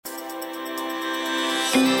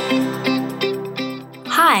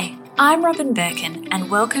Hi, I'm Robin Birkin,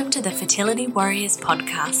 and welcome to the Fertility Warriors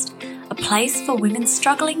podcast, a place for women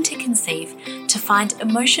struggling to conceive to find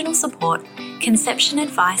emotional support, conception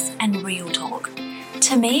advice, and real talk.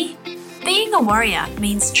 To me, being a warrior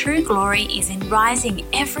means true glory is in rising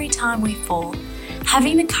every time we fall,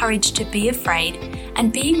 having the courage to be afraid,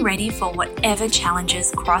 and being ready for whatever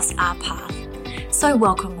challenges cross our path. So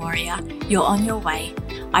welcome, warrior. You're on your way.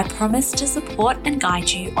 I promise to support and guide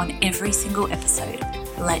you on every single episode.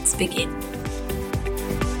 Let's begin.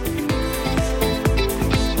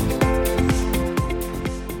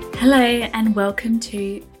 Hello and welcome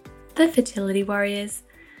to the Fertility Warriors.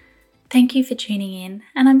 Thank you for tuning in,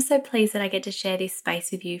 and I'm so pleased that I get to share this space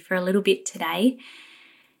with you for a little bit today.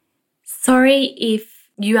 Sorry if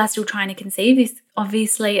you are still trying to conceive. This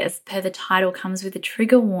obviously, as per the title, comes with a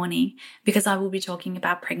trigger warning because I will be talking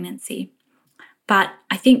about pregnancy. But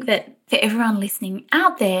I think that for everyone listening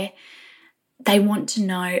out there, they want to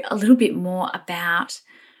know a little bit more about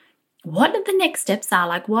what the next steps are,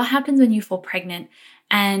 like what happens when you fall pregnant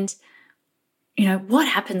and, what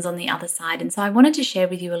happens on the other side. And so I wanted to share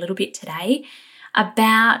with you a little bit today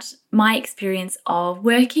about my experience of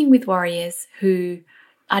working with warriors who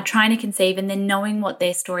are trying to conceive and then knowing what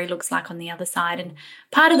their story looks like on the other side. And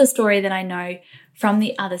part of the story that I know from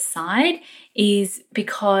the other side is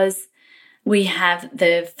because we have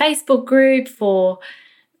the Facebook group for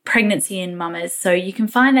pregnancy and mamas. So you can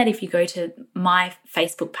find that if you go to my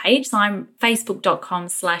Facebook page. So I'm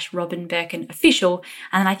facebook.com/Robin Birkin official.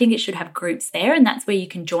 And I think it should have groups there. And that's where you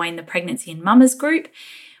can join the pregnancy and mamas group,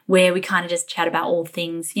 where we kind of just chat about all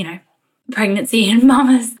things, pregnancy and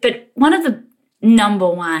mamas. But one of the number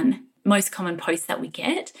one most common posts that we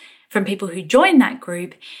get from people who join that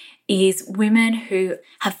group is women who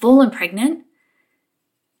have fallen pregnant.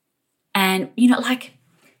 And,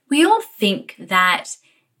 we all think that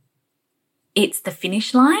it's the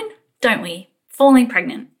finish line, don't we? Falling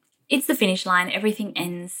pregnant. It's the finish line. Everything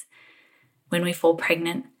ends when we fall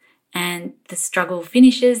pregnant and the struggle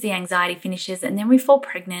finishes, the anxiety finishes, and then we fall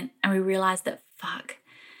pregnant and we realize that,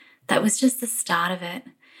 that was just the start of it.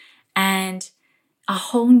 And a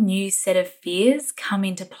whole new set of fears come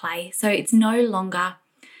into play. So it's no longer,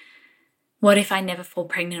 what if I never fall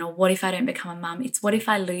pregnant, or what if I don't become a mum? It's what if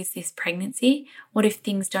I lose this pregnancy? What if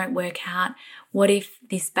things don't work out? What if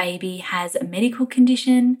this baby has a medical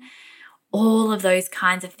condition? All of those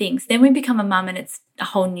kinds of things. Then we become a mum and it's a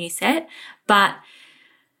whole new set. But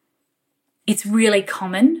it's really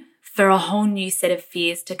common for a whole new set of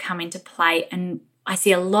fears to come into play. And I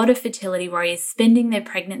see a lot of fertility warriors spending their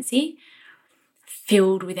pregnancy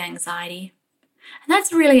filled with anxiety. And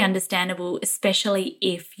that's really understandable, especially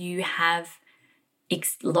if you have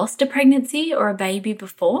lost a pregnancy or a baby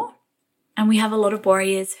before. And we have a lot of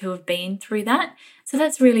warriors who have been through that. So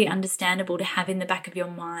that's really understandable to have in the back of your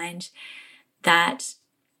mind that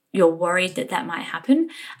you're worried that that might happen.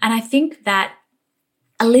 And I think that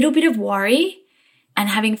a little bit of worry and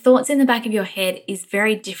having thoughts in the back of your head is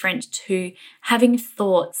very different to having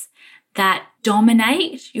thoughts that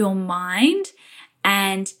dominate your mind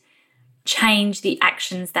and change the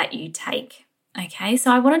actions that you take. Okay,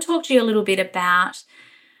 so I want to talk to you a little bit about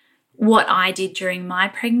what I did during my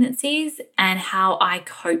pregnancies and how I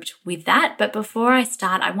coped with that. But before I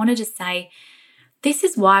start, I want to just say this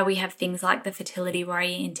is why we have things like the Fertility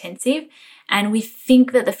Warrior Intensive, and we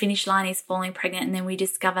think that the finish line is falling pregnant and then we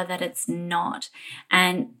discover that it's not.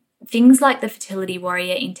 And things like the Fertility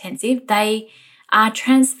Warrior Intensive, they are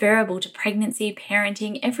transferable to pregnancy,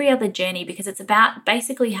 parenting, every other journey, because it's about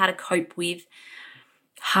basically how to cope with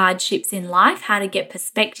hardships in life, how to get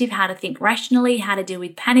perspective, how to think rationally, how to deal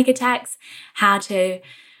with panic attacks, how to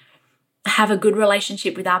have a good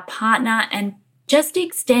relationship with our partner, and just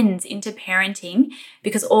extends into parenting,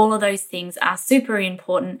 because all of those things are super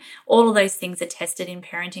important. All of those things are tested in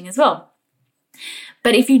parenting as well.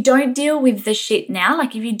 But if you don't deal with the shit now,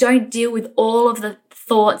 like if you don't deal with all of the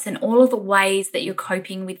thoughts and all of the ways that you're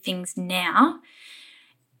coping with things now,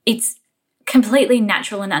 it's completely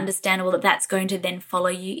natural and understandable that that's going to then follow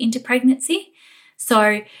you into pregnancy.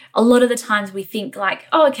 So a lot of the times we think like,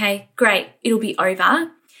 oh, okay, great, it'll be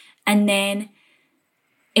over. And then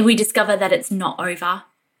if we discover that it's not over.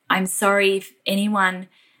 I'm sorry if anyone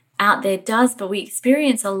out there does, but we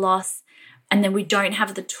experience a loss and then we don't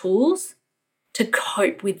have the tools to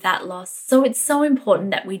cope with that loss. So it's so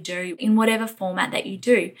important that we do in whatever format that you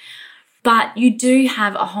do. But you do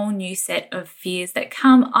have a whole new set of fears that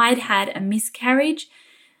come. I'd had a miscarriage.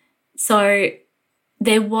 So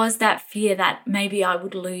there was that fear that maybe I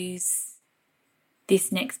would lose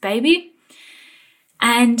this next baby.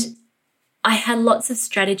 And I had lots of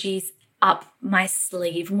strategies up my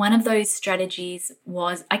sleeve. One of those strategies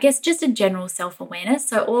was, I guess, just a general self-awareness.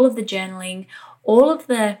 So all of the journaling, all of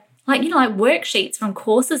the like worksheets from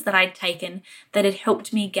courses that I'd taken that had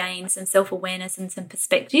helped me gain some self-awareness and some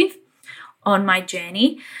perspective on my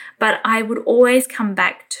journey. But I would always come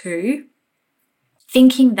back to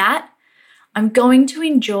thinking that I'm going to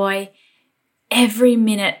enjoy every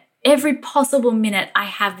minute, every possible minute I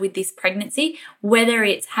have with this pregnancy, whether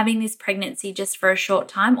it's having this pregnancy just for a short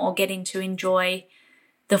time or getting to enjoy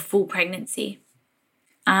the full pregnancy.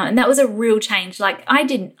 And that was a real change. Like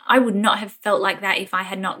I would not have felt like that if I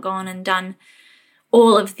had not gone and done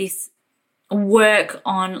all of this work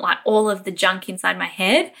on like all of the junk inside my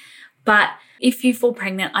head. But if you fall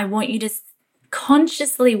pregnant, I want you to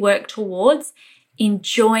consciously work towards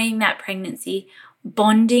enjoying that pregnancy,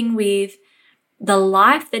 bonding with the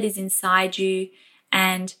life that is inside you,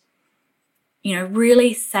 and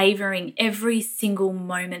really savoring every single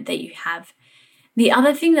moment that you have. The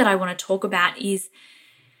other thing that I want to talk about is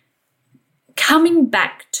coming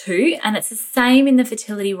back to, and it's the same in the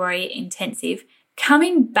Fertility Warrior Intensive,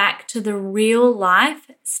 coming back to the real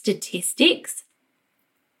life statistics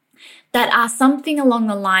that are something along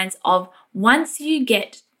the lines of once you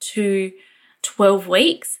get to 12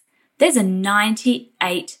 weeks, there's a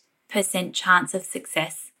 98% chance of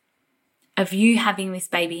success of you having this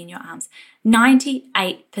baby in your arms.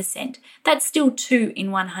 98%. That's still 2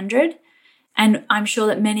 in 100. And I'm sure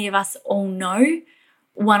that many of us all know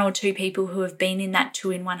 1 or 2 people who have been in that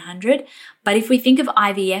 2 in 100. But if we think of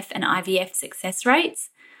IVF and IVF success rates,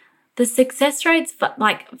 the success rates for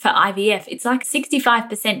IVF, it's like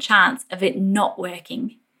 65% chance of it not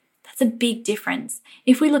working. That's a big difference.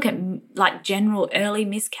 If we look at like general early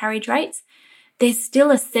miscarriage rates, there's still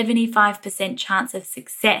a 75% chance of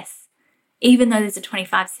success, even though there's a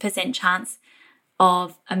 25% chance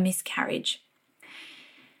of a miscarriage.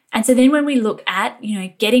 And so then when we look at,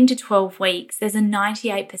 getting to 12 weeks, there's a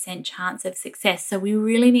 98% chance of success. So we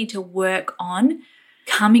really need to work on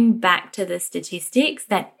coming back to the statistics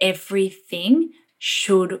that everything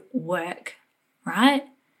should work, right?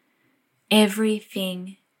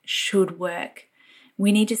 Everything should work.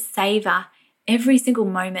 We need to savor every single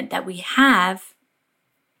moment that we have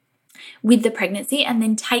with the pregnancy and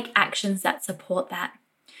then take actions that support that.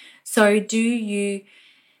 So do you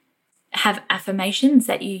have affirmations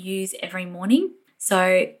that you use every morning?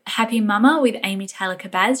 So Happy Mama with Amy Taylor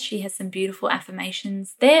Kabaz, she has some beautiful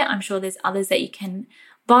affirmations there. I'm sure there's others that you can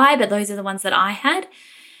buy, but those are the ones that I had.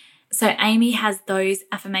 So Amy has those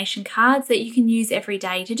affirmation cards that you can use every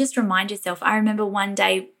day to just remind yourself. I remember one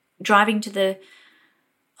day driving to the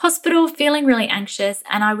hospital feeling really anxious,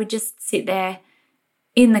 and I would just sit there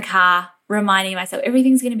in the car reminding myself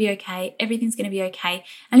everything's going to be okay, everything's going to be okay.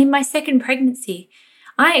 And in my second pregnancy,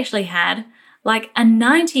 I actually had like a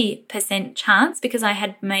 90% chance, because I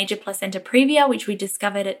had major placenta previa, which we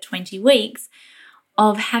discovered at 20 weeks,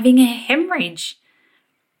 of having a hemorrhage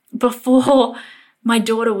before my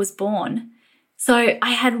daughter was born. So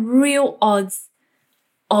I had real odds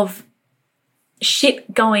of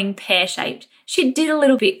shit going pear-shaped. Shit did a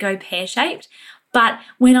little bit go pear-shaped, but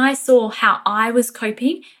when I saw how I was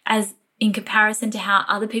coping as in comparison to how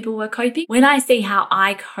other people were coping, when I see how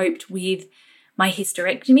I coped with my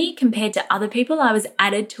hysterectomy compared to other people, I was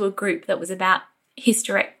added to a group that was about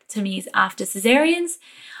hysterectomies after cesareans.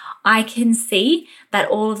 I can see that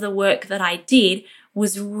all of the work that I did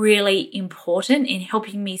was really important in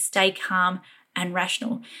helping me stay calm and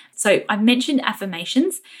rational. So I've mentioned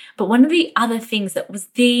affirmations, but one of the other things that was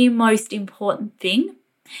the most important thing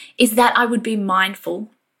is that I would be mindful.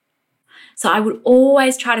 So I would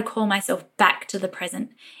always try to call myself back to the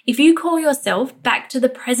present. If you call yourself back to the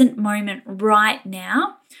present moment right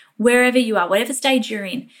now, wherever you are, whatever stage you're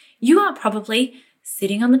in, you are probably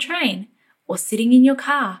sitting on the train or sitting in your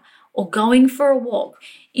car or going for a walk.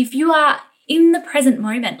 If you are in the present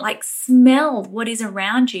moment, like smell what is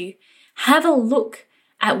around you, have a look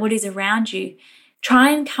at what is around you, try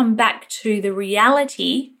and come back to the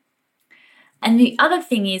reality. And the other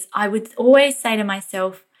thing is, I would always say to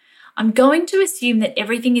myself, I'm going to assume that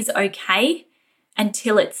everything is okay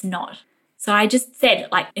until it's not. So I just said,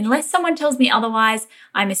 like, unless someone tells me otherwise,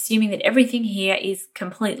 I'm assuming that everything here is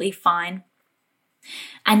completely fine.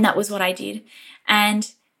 And that was what I did.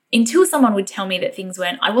 And until someone would tell me that things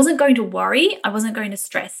weren't, I wasn't going to worry, I wasn't going to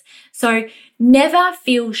stress. So never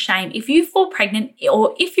feel shame. If you fall pregnant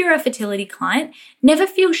or if you're a fertility client, never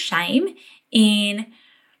feel shame in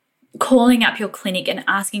calling up your clinic and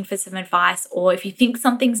asking for some advice, or if you think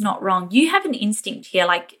something's not wrong. You have an instinct here.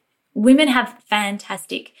 Like, women have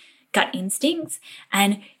fantastic gut instincts,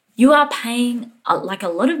 and You are paying a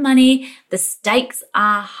lot of money. The stakes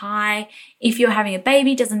are high. If you're having a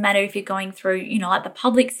baby, doesn't matter if you're going through, like the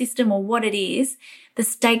public system or what it is, the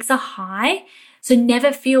stakes are high. So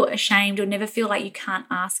never feel ashamed or never feel like you can't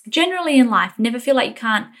ask. Generally in life, never feel like you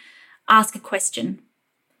can't ask a question.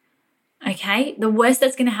 Okay? The worst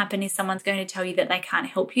that's going to happen is someone's going to tell you that they can't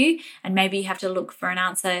help you, and maybe you have to look for an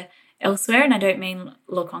answer elsewhere. And I don't mean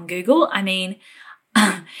look on Google. I mean,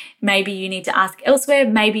 maybe you need to ask elsewhere.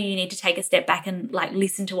 Maybe you need to take a step back and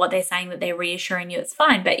listen to what they're saying, that they're reassuring you it's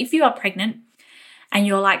fine. But if you are pregnant and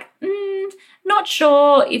you're like, not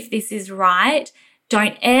sure if this is right,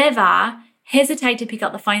 don't ever hesitate to pick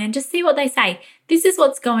up the phone and just see what they say. This is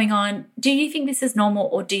what's going on. Do you think this is normal,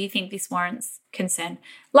 or do you think this warrants concern?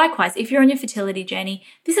 Likewise, if you're on your fertility journey,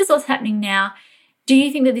 this is what's happening now. Do you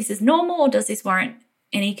think that this is normal, or does this warrant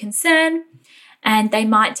any concern? And they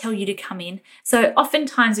might tell you to come in. So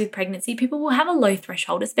oftentimes with pregnancy, people will have a low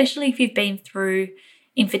threshold, especially if you've been through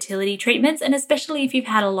infertility treatments and especially if you've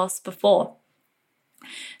had a loss before.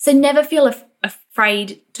 So never feel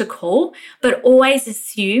afraid to call, but always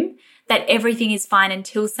assume that everything is fine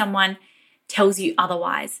until someone tells you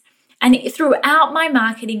otherwise. And throughout my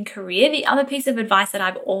marketing career, the other piece of advice that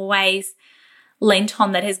I've always lent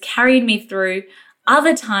on that has carried me through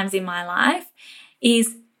other times in my life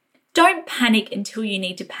is don't panic until you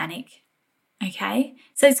need to panic, okay?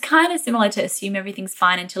 So it's kind of similar to assume everything's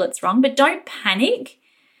fine until it's wrong, but don't panic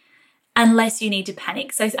unless you need to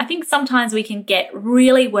panic. So I think sometimes we can get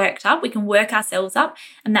really worked up. We can work ourselves up,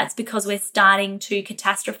 and that's because we're starting to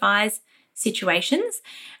catastrophize situations,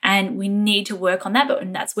 and we need to work on that.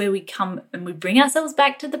 And that's where we come and we bring ourselves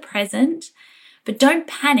back to the present. But don't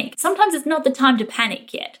panic. Sometimes it's not the time to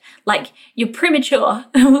panic yet. You're premature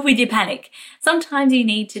with your panic. Sometimes you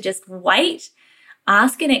need to just wait,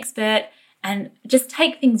 ask an expert, and just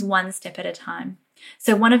take things one step at a time.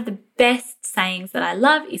 So one of the best sayings that I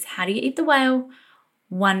love is, how do you eat the whale?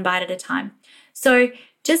 One bite at a time. So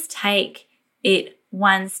just take it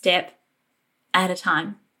one step at a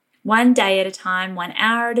time, 1 day at a time, 1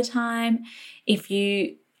 hour at a time. If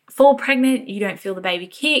you fall pregnant, you don't feel the baby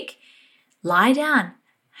kick, lie down,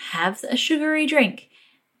 have a sugary drink,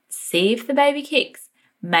 see if the baby kicks,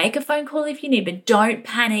 make a phone call if you need, but don't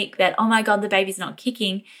panic that, oh my God, the baby's not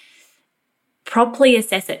kicking. Properly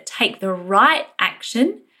assess it, take the right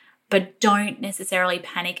action, but don't necessarily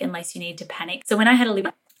panic unless you need to panic. So when I had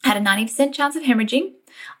I had a 90% chance of hemorrhaging.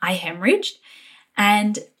 I hemorrhaged,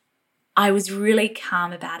 and I was really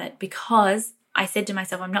calm about it because I said to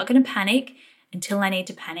myself, I'm not going to panic until I need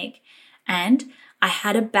to panic. And I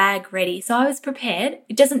had a bag ready. So I was prepared.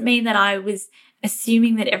 It doesn't mean that I was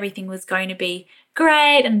assuming that everything was going to be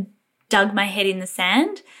great and dug my head in the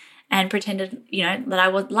sand and pretended, that I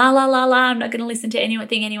was la, la, la, la, I'm not going to listen to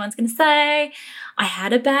anything anyone's going to say. I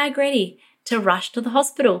had a bag ready to rush to the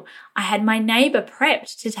hospital. I had my neighbor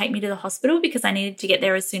prepped to take me to the hospital because I needed to get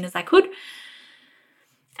there as soon as I could.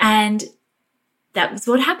 And that was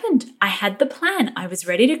what happened. I had the plan. I was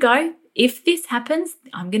ready to go. If this happens,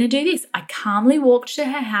 I'm going to do this. I calmly walked to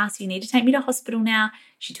her house. You need to take me to hospital now.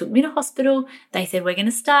 She took me to hospital. They said, we're going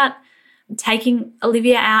to start taking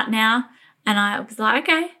Olivia out now. And I was like,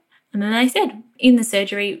 okay. And then they said, in the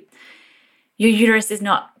surgery, your uterus is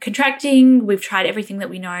not contracting. We've tried everything that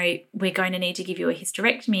we know. We're going to need to give you a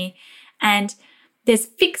hysterectomy. And there's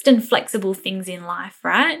fixed and flexible things in life,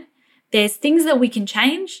 right? There's things that we can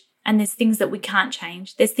change, and there's things that we can't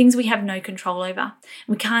change. There's things we have no control over.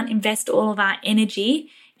 We can't invest all of our energy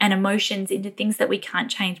and emotions into things that we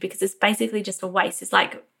can't change because it's basically just a waste. It's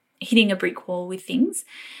like hitting a brick wall with things.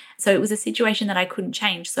 So it was a situation that I couldn't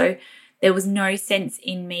change. So there was no sense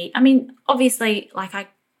in me. I mean, obviously, I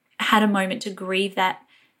had a moment to grieve that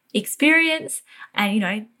experience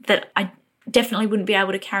and, that I definitely wouldn't be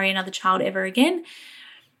able to carry another child ever again.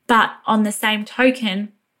 But on the same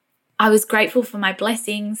token, I was grateful for my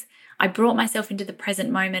blessings. I brought myself into the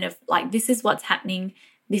present moment of this is what's happening.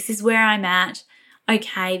 This is where I'm at.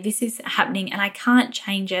 Okay, this is happening and I can't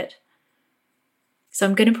change it. So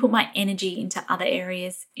I'm going to put my energy into other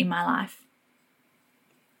areas in my life.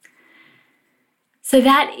 So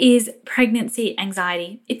that is pregnancy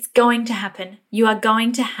anxiety. It's going to happen. You are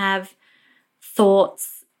going to have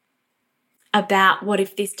thoughts about what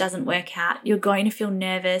if this doesn't work out. You're going to feel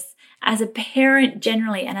nervous as a parent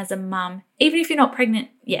generally and as a mum, even if you're not pregnant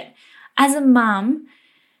yet. As a mum,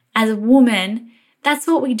 as a woman, that's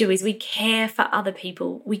what we do is we care for other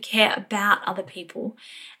people. We care about other people.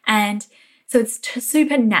 And so it's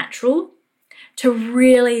super natural to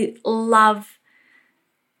really love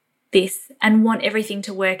this and want everything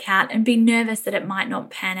to work out and be nervous that it might not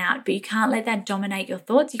pan out, but you can't let that dominate your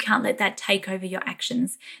thoughts. You can't let that take over your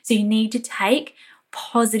actions. So you need to take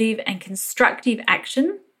positive and constructive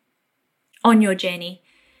action on your journey,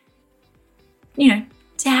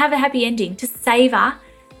 to have a happy ending, to savor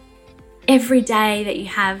every day that you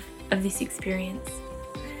have of this experience.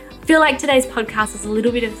 I feel like today's podcast is a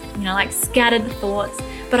little bit of, scattered thoughts,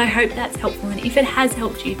 but I hope that's helpful. And if it has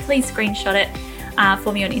helped you, please screenshot it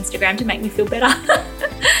for me on Instagram to make me feel better.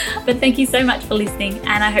 But thank you so much for listening,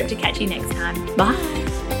 and I hope to catch you next time. Bye.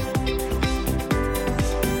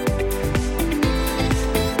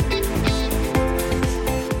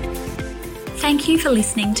 Thank you for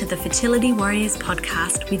listening to the Fertility Warriors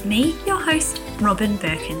podcast with me, your host, Robin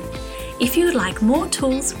Birkin. If you would like more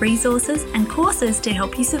tools, resources, and courses to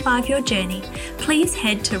help you survive your journey, please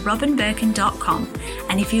head to robinbirkin.com.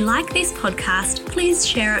 And if you like this podcast, please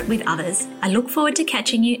share it with others. I look forward to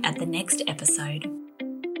catching you at the next episode.